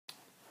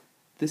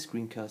This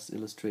screencast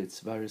illustrates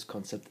various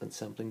concept and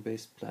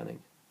sampling-based planning.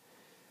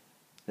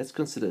 Let's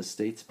consider a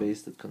state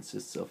space that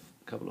consists of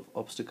a couple of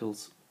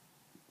obstacles,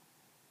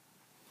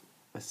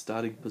 a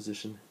starting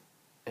position,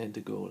 and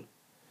a goal.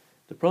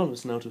 The problem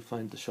is now to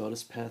find the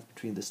shortest path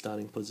between the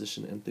starting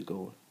position and the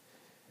goal.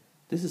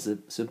 This is a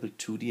simple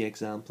 2D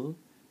example,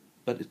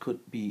 but it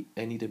could be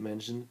any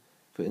dimension.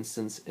 For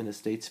instance, in a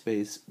state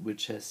space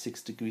which has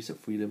 6 degrees of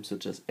freedom,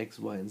 such as x,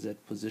 y, and z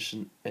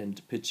position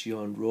and pitch,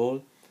 yaw, and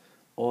roll,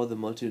 or the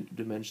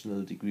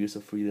multidimensional degrees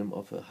of freedom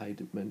of a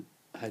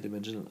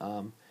high-dimensional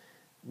arm,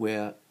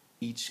 where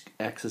each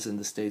axis in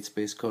the state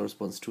space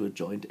corresponds to a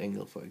joint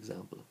angle, for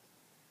example.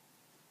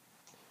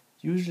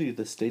 Usually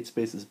the state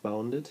space is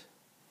bounded.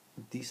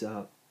 These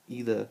are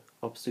either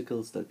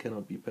obstacles that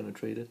cannot be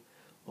penetrated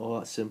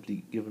or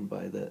simply given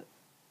by the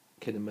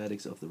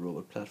kinematics of the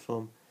robot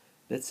platform.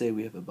 Let's say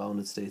we have a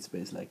bounded state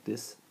space like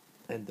this,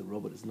 and the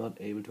robot is not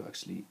able to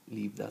actually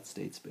leave that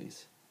state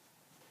space.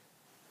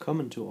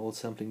 Common to all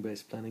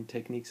sampling-based planning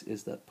techniques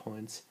is that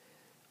points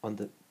on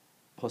the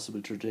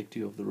possible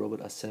trajectory of the robot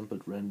are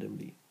sampled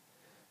randomly.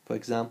 For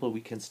example, we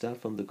can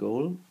start from the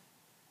goal,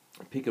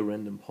 pick a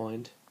random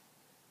point,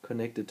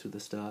 connect it to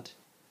the start,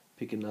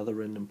 pick another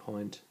random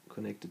point,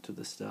 connect it to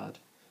the start,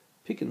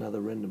 pick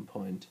another random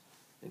point,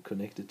 and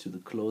connect it to the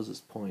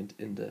closest point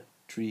in the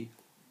tree,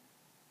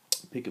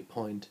 pick a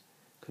point,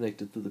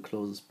 connect it to the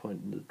closest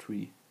point in the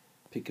tree,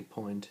 pick a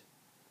point,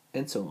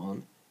 and so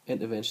on,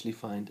 and eventually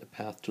find a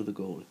path to the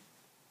goal.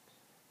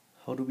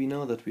 How do we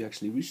know that we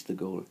actually reached the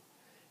goal?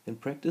 In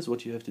practice,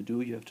 what you have to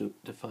do, you have to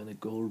define a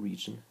goal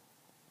region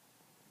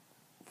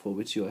for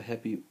which you are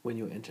happy when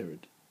you enter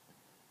it.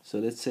 So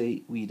let's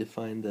say we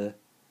define the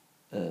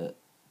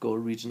goal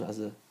region as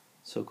a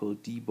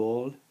so-called D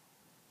ball.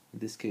 In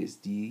this case,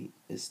 D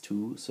is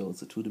 2, so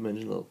it's a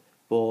two-dimensional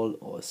ball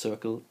or a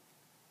circle,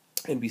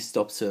 and we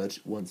stop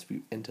search once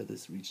we enter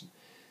this region.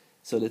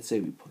 So let's say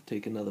we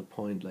take another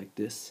point like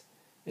this,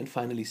 and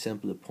finally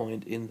sample a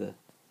point in the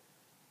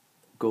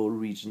goal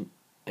region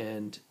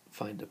and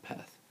find a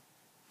path.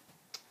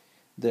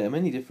 There are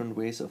many different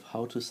ways of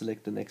how to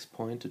select the next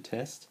point to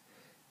test,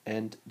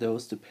 and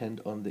those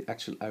depend on the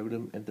actual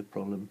algorithm and the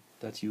problem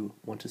that you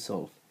want to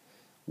solve.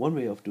 One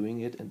way of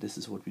doing it, and this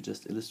is what we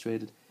just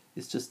illustrated,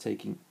 is just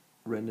taking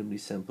randomly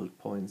sampled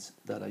points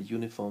that are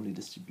uniformly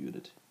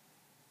distributed.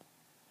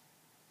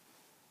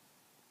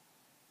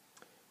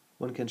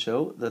 One can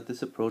show that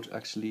this approach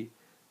actually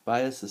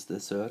biases the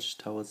search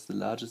towards the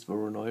largest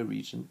Voronoi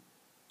region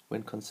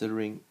when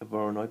considering a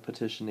Voronoi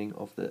partitioning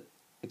of the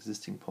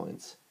existing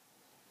points.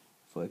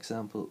 For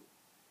example,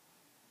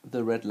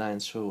 the red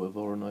lines show a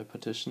Voronoi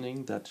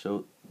partitioning that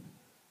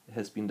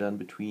has been done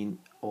between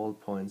all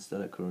points that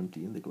are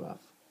currently in the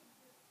graph.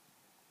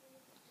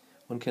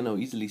 One can now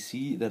easily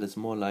see that it's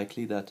more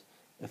likely that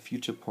a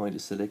future point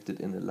is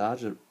selected in a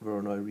larger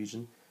Voronoi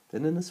region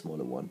than in a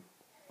smaller one.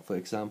 For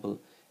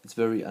example, it's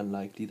very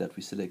unlikely that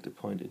we select a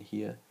point in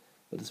here,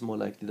 but it's more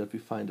likely that we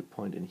find a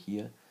point in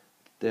here,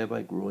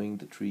 thereby growing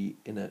the tree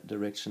in a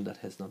direction that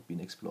has not been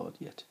explored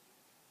yet.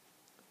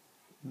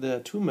 There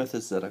are two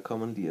methods that are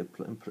commonly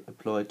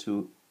employed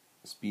to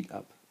speed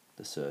up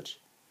the search.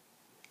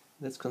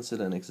 Let's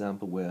consider an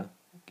example where,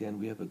 again,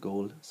 we have a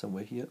goal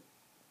somewhere here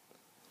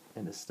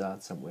and a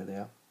start somewhere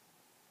there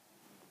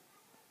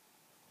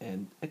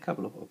and a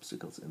couple of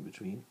obstacles in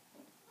between.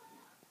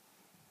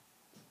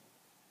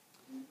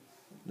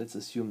 Let's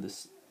assume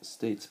this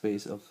state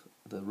space of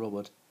the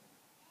robot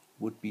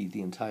would be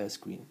the entire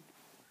screen.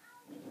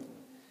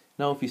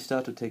 Now if we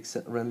start to take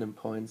random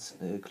points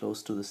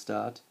close to the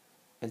start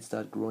and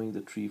start growing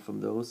the tree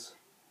from those,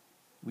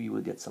 we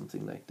will get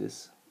something like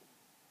this.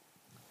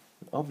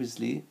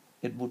 Obviously,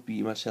 it would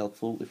be much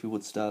helpful if we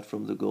would start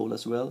from the goal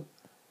as well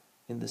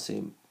in the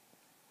same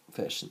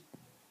fashion.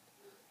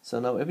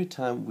 So now every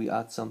time we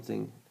add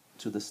something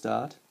to the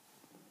start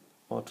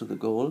or to the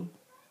goal,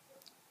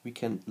 we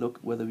can look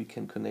whether we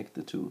can connect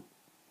the two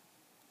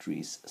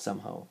trees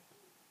somehow.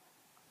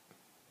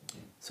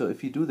 So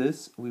if you do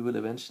this, we will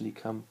eventually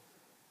come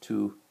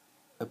to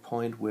a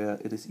point where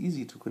it is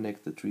easy to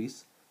connect the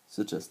trees,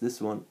 such as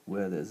this one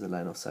where there is a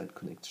line of sight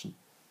connection,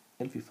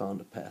 and we found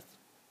a path.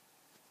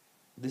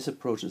 This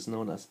approach is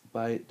known as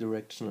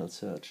bidirectional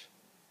search.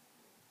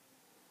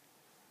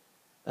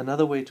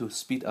 Another way to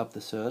speed up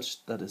the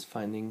search, that is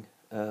finding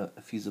a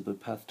feasible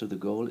path to the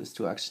goal, is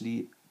to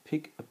actually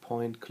pick a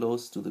point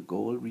close to the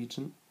goal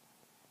region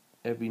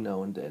every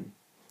now and then.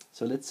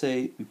 So let's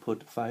say we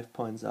put 5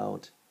 points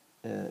out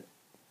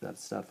that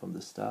start from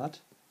the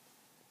start.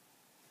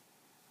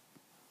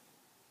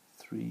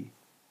 3,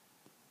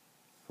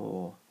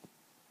 4,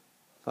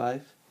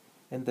 5,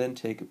 and then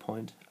take a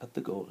point at the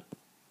goal.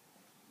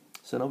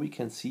 So now we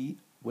can see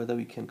whether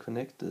we can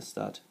connect the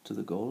start to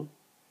the goal,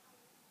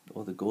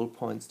 or the goal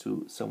points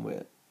to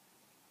somewhere,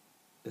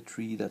 a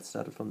tree that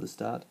started from the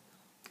start,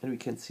 and we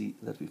can see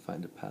that we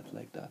find a path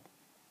like that.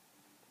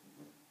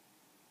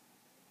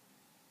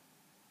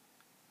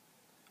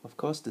 Of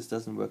course, this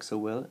doesn't work so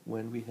well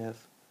when we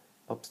have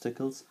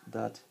obstacles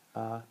that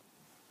are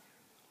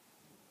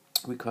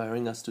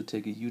requiring us to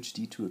take a huge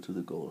detour to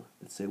the goal.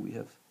 Let's say we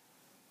have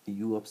a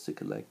U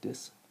obstacle like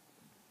this,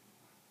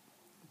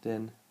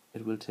 then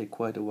it will take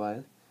quite a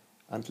while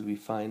until we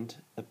find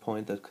a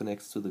point that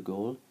connects to the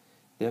goal,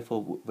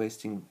 therefore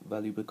wasting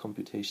valuable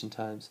computation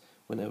times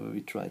whenever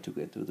we try to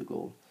get to the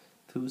goal.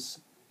 Thus,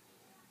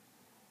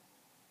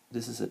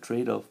 this is a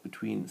trade-off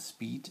between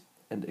speed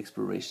and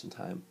exploration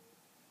time.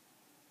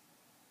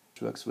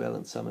 It works well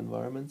in some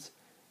environments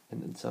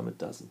and in some it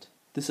doesn't.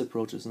 This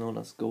approach is known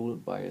as goal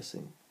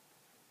biasing.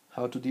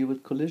 How to deal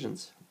with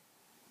collisions?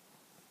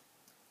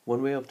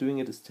 One way of doing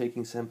it is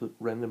taking sample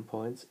random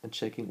points and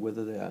checking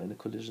whether they are in a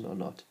collision or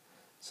not.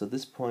 So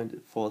this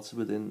point falls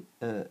within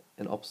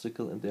an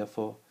obstacle and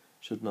therefore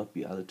should not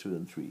be added to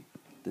the 3.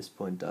 This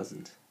point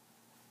doesn't.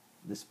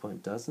 This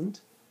point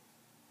doesn't.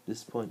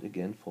 This point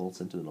again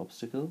falls into an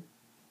obstacle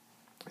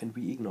and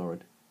we ignore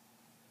it.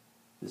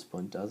 This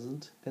point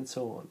doesn't, and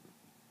so on.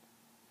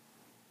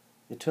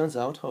 It turns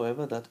out,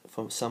 however, that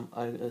for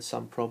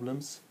some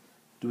problems,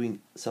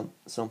 doing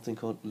something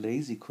called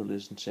lazy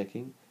collision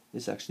checking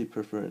is actually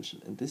preferential.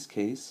 In this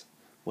case,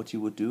 what you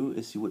would do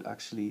is you would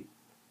actually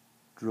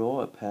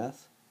draw a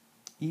path,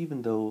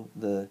 even though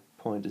the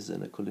point is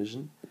in a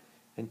collision,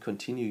 and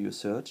continue your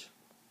search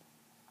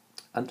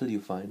until you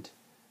find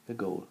a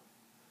goal.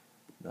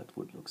 That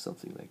would look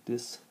something like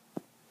this.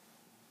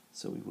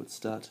 So we would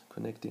start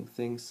connecting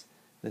things.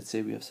 Let's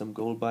say we have some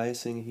goal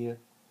biasing here.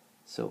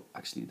 So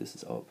actually this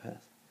is our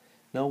path.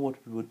 Now what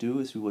we would do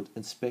is we would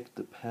inspect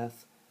the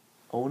path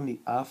only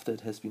after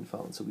it has been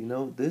found. So we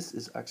know this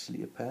is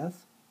actually a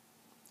path,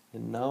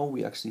 and now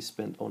we actually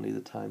spend only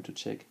the time to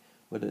check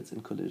whether it's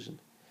in collision.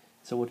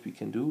 So what we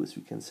can do is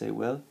we can say,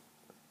 well,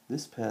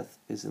 this path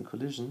is in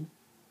collision,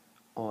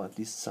 or at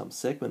least some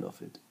segment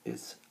of it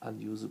is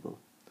unusable.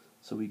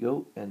 So we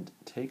go and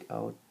take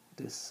out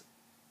this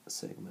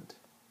segment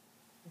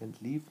and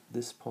leave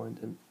this point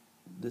in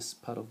this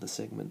part of the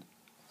segment,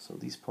 so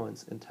these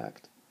points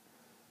intact.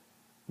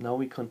 Now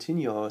we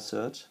continue our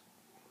search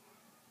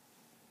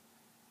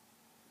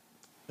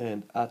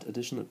and add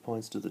additional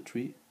points to the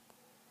tree,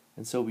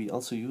 and so we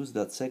also use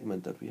that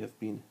segment that we have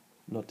been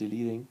not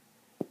deleting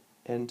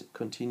and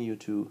continue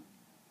to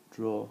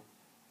draw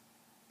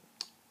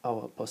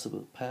our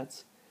possible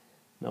paths.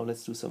 Now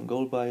let's do some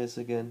goal bias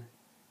again,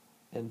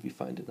 and we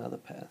find another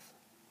path.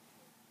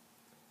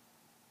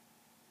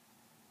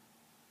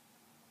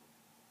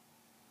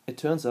 It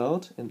turns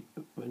out, and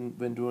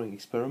when doing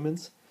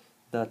experiments,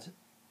 that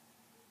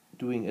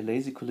doing a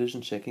lazy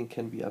collision checking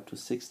can be up to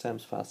 6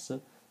 times faster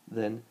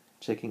than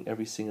checking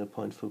every single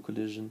point for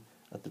collision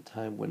at the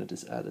time when it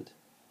is added.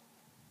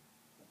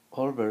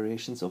 All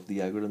variations of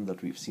the algorithm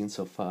that we've seen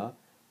so far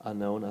are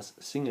known as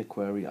single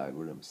query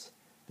algorithms.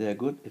 They are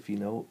good if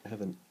you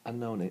have an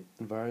unknown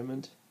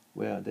environment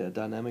where there are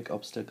dynamic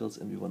obstacles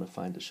and we want to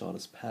find the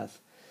shortest path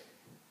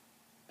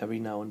every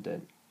now and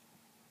then.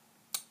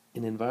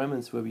 In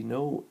environments where we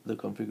know the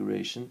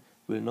configuration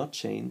will not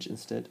change,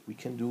 instead we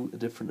can do a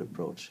different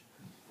approach.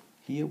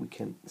 Here we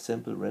can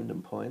sample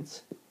random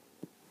points,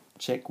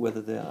 check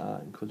whether they are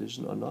in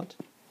collision or not,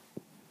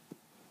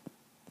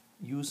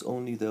 use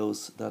only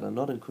those that are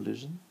not in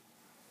collision,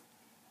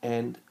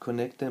 and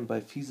connect them by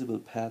feasible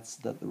paths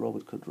that the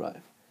robot could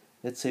drive.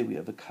 Let's say we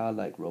have a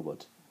car-like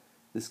robot.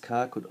 This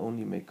car could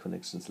only make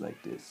connections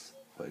like this,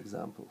 for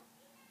example.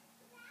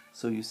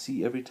 So you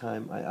see, every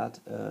time I add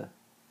a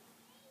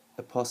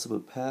possible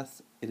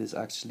path, it is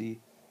actually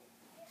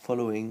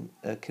following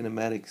a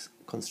kinematics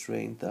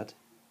constraint that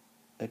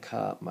a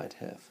car might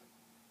have.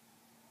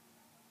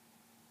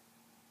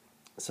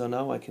 So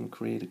now I can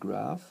create a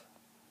graph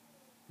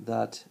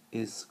that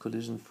is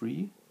collision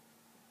free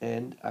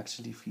and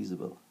actually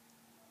feasible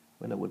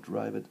when I would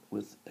drive it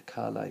with a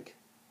car-like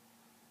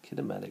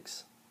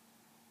kinematics.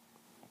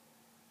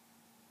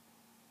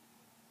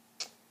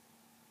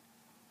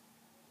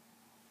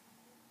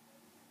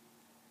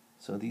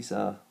 So these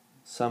are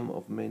some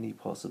of many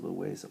possible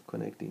ways of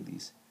connecting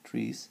these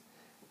trees.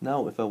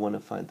 Now if I want to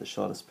find the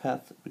shortest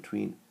path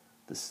between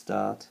the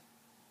start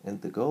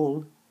and the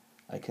goal,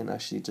 I can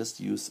actually just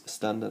use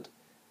standard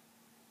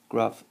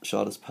graph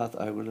shortest path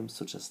algorithms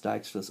such as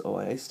Dijkstra's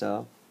or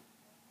A-star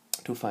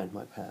to find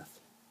my path.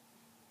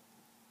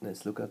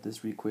 Let's look at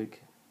this real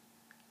quick,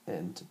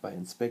 and by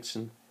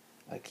inspection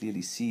I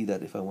clearly see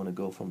that if I want to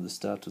go from the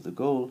start to the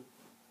goal,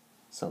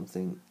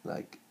 something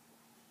like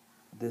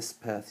this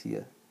path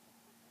here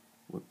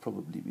would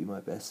probably be my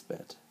best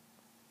bet.